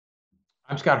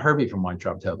I'm Scott Herby from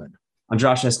Weintraub Tobin. I'm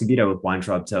Josh Escobedo with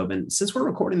Weintraub Tobin. Since we're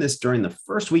recording this during the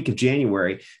first week of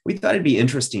January, we thought it'd be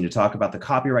interesting to talk about the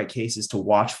copyright cases to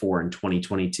watch for in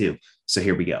 2022. So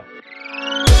here we go.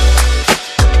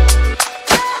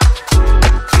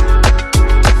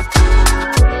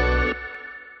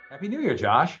 Happy New Year,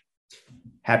 Josh.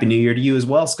 Happy New Year to you as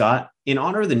well, Scott. In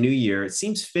honor of the new year, it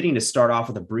seems fitting to start off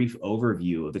with a brief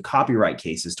overview of the copyright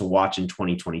cases to watch in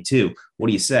 2022. What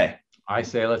do you say? I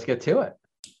say let's get to it.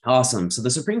 Awesome. So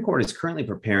the Supreme Court is currently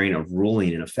preparing a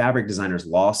ruling in a fabric designer's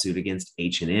lawsuit against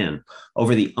H&M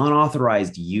over the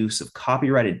unauthorized use of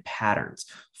copyrighted patterns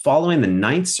following the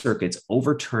Ninth Circuit's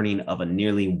overturning of a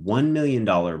nearly $1 million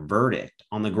verdict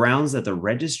on the grounds that the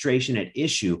registration at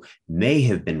issue may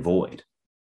have been void.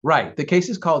 Right. The case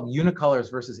is called Unicolors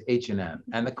versus H&M.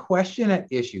 And the question at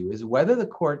issue is whether the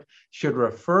court should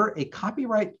refer a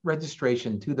copyright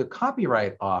registration to the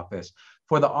Copyright Office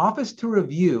for the office to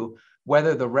review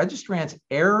whether the registrant's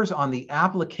errors on the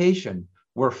application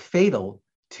were fatal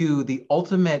to the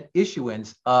ultimate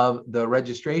issuance of the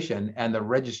registration and the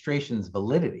registration's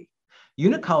validity.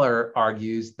 Unicolor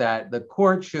argues that the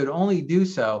court should only do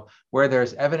so where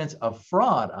there's evidence of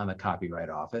fraud on the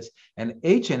Copyright Office, and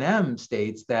H&M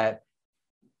states that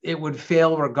it would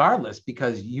fail regardless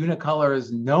because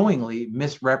Unicolor's knowingly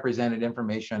misrepresented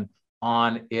information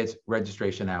on its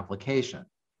registration application.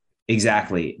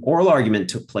 Exactly. Oral argument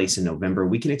took place in November.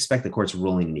 We can expect the court's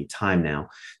ruling any time now.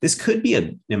 This could be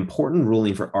an important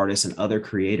ruling for artists and other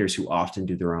creators who often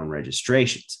do their own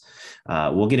registrations.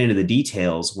 We'll get into the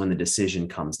details when the decision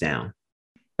comes down.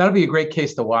 That'll be a great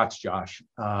case to watch, Josh.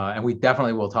 And we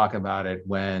definitely will talk about it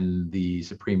when the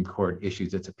Supreme Court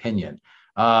issues its opinion.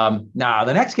 Now,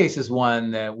 the next case is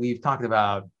one that we've talked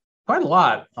about quite a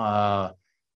lot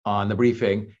on the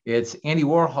briefing. It's Andy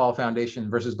Warhol Foundation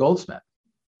versus Goldsmith.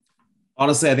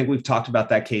 Honestly, I think we've talked about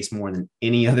that case more than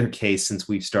any other case since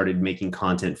we've started making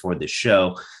content for this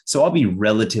show, so I'll be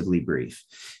relatively brief.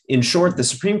 In short, the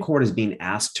Supreme Court is being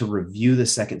asked to review the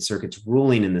Second Circuit's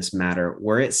ruling in this matter,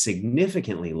 where it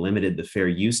significantly limited the fair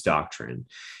use doctrine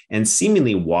and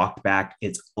seemingly walked back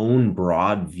its own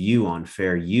broad view on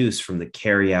fair use from the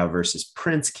Carriow versus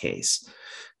Prince case.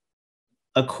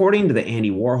 According to the Andy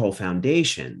Warhol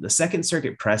Foundation, the Second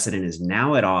Circuit precedent is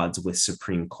now at odds with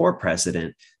Supreme Court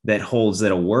precedent that holds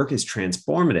that a work is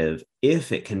transformative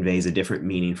if it conveys a different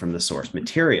meaning from the source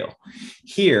material.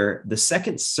 Here, the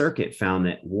Second Circuit found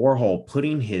that Warhol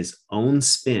putting his own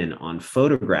spin on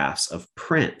photographs of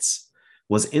Prince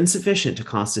was insufficient to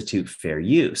constitute fair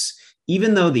use,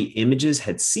 even though the images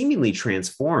had seemingly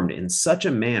transformed in such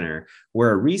a manner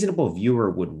where a reasonable viewer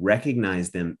would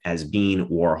recognize them as being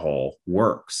Warhol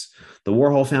works. The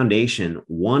Warhol Foundation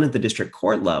won at the district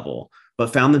court level,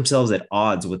 but found themselves at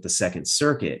odds with the Second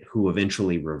Circuit, who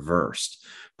eventually reversed.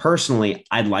 Personally,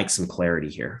 I'd like some clarity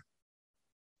here.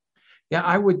 Yeah,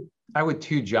 I would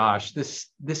too, Josh. This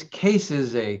case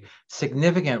is a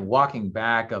significant walking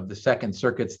back of the Second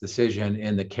Circuit's decision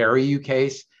in the Carriow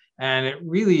case. And it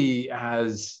really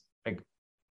has,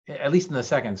 at least in the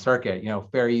Second Circuit,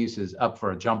 fair use is up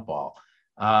for a jump ball.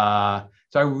 So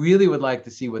I really would like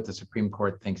to see what the Supreme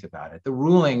Court thinks about it. The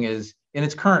ruling is, in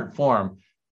its current form,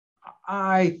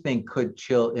 I think could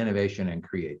chill innovation and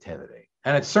creativity.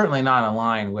 And it's certainly not in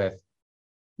line with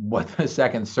what the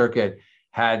Second Circuit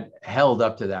had held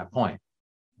up to that point.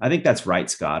 I think that's right,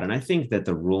 Scott. And I think that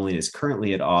the ruling is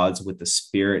currently at odds with the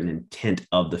spirit and intent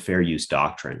of the fair use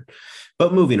doctrine.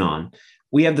 But moving on,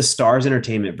 we have the Starz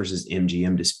Entertainment versus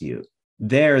MGM dispute.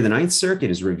 There, the Ninth Circuit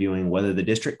is reviewing whether the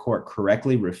district court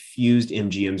correctly refused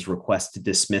MGM's request to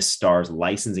dismiss Starz'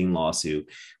 licensing lawsuit,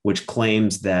 which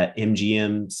claims that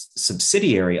MGM's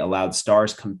subsidiary allowed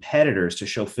Starz' competitors to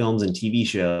show films and TV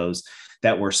shows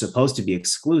that were supposed to be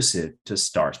exclusive to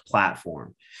Starz'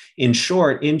 platform. In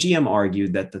short, MGM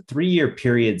argued that the 3-year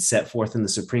period set forth in the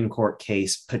Supreme Court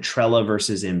case Petrella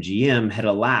versus MGM had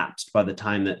elapsed by the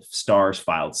time that Starz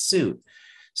filed suit.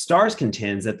 Starz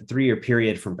contends that the 3-year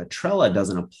period from Petrella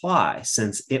doesn't apply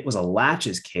since it was a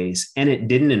laches case and it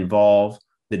didn't involve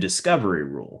the discovery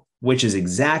rule, which is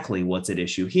exactly what's at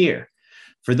issue here.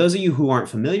 For those of you who aren't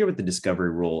familiar with the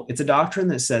discovery rule, it's a doctrine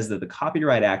that says that the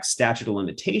Copyright Act statute of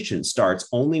limitations starts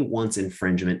only once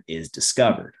infringement is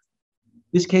discovered.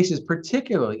 This case is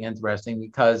particularly interesting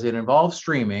because it involves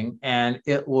streaming and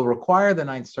it will require the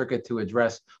Ninth Circuit to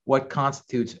address what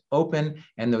constitutes open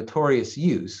and notorious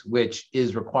use, which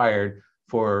is required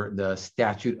for the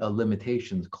statute of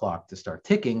limitations clock to start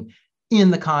ticking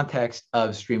in the context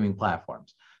of streaming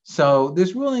platforms. So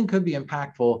this ruling could be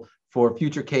impactful for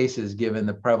future cases given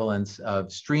the prevalence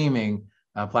of streaming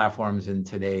platforms in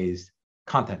today's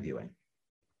content viewing.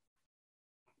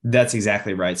 That's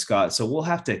exactly right, Scott. So we'll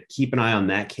have to keep an eye on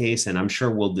that case, and I'm sure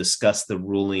we'll discuss the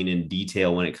ruling in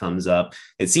detail when it comes up.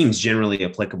 It seems generally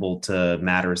applicable to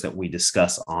matters that we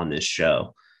discuss on this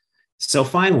show. So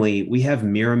finally, we have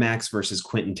Miramax versus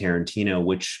Quentin Tarantino,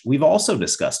 which we've also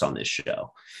discussed on this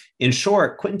show. In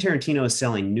short, Quentin Tarantino is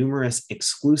selling numerous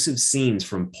exclusive scenes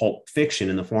from Pulp Fiction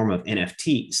in the form of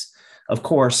NFTs. Of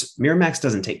course, Miramax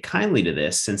doesn't take kindly to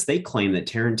this since they claim that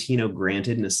Tarantino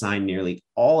granted and assigned nearly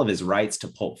all of his rights to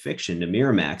Pulp Fiction to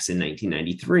Miramax in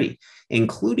 1993,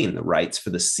 including the rights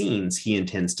for the scenes he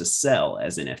intends to sell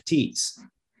as NFTs.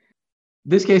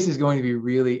 This case is going to be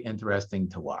really interesting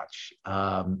to watch.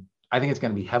 I think it's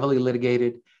going to be heavily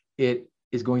litigated. It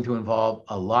is going to involve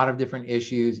a lot of different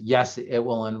issues. Yes, it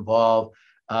will involve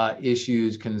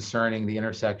issues concerning the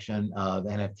intersection of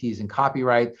NFTs and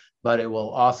copyright, but it will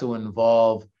also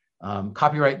involve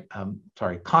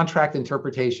contract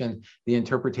interpretation, the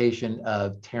interpretation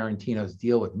of Tarantino's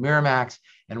deal with Miramax,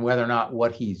 and whether or not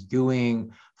what he's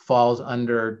doing falls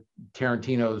under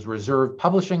Tarantino's reserved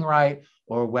publishing right,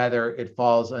 or whether it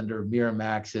falls under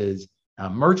Miramax's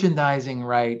merchandising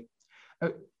right.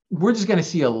 We're just going to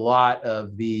see a lot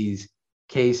of these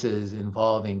cases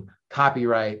involving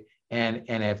copyright and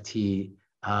NFT.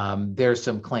 There's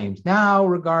some claims now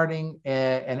regarding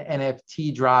an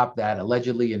NFT drop that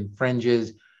allegedly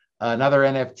infringes another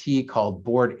NFT called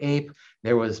Bored Ape.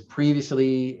 There was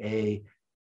previously a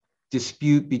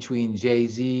dispute between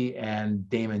Jay-Z and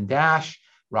Damon Dash,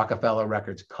 Rockefeller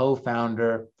Records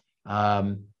co-founder.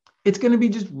 It's going to be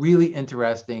just really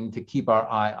interesting to keep our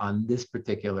eye on this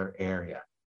particular area.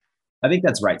 I think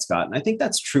that's right, Scott. And I think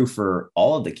that's true for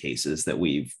all of the cases that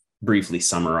we've briefly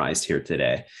summarized here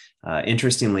today.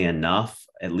 Interestingly enough,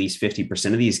 at least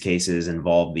 50% of these cases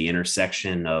involve the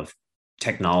intersection of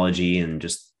technology and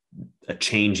just a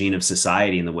changing of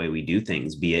society in the way we do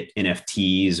things, be it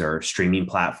NFTs or streaming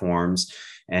platforms.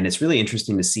 And it's really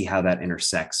interesting to see how that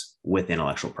intersects with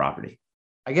intellectual property.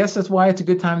 I guess that's why it's a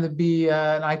good time to be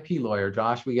an IP lawyer,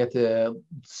 Josh. We get to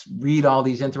read all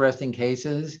these interesting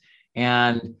cases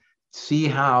and see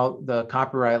how the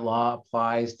copyright law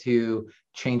applies to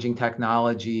changing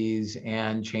technologies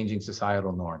and changing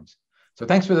societal norms. So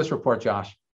thanks for this report,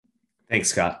 Josh. Thanks,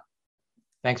 Scott.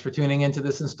 Thanks for tuning into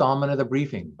this installment of The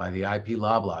Briefing by the IP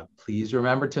Law Blog. Please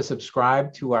remember to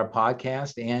subscribe to our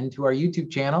podcast and to our YouTube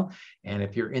channel. And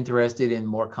if you're interested in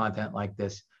more content like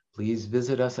this, please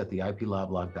visit us at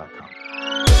theiplawblog.com.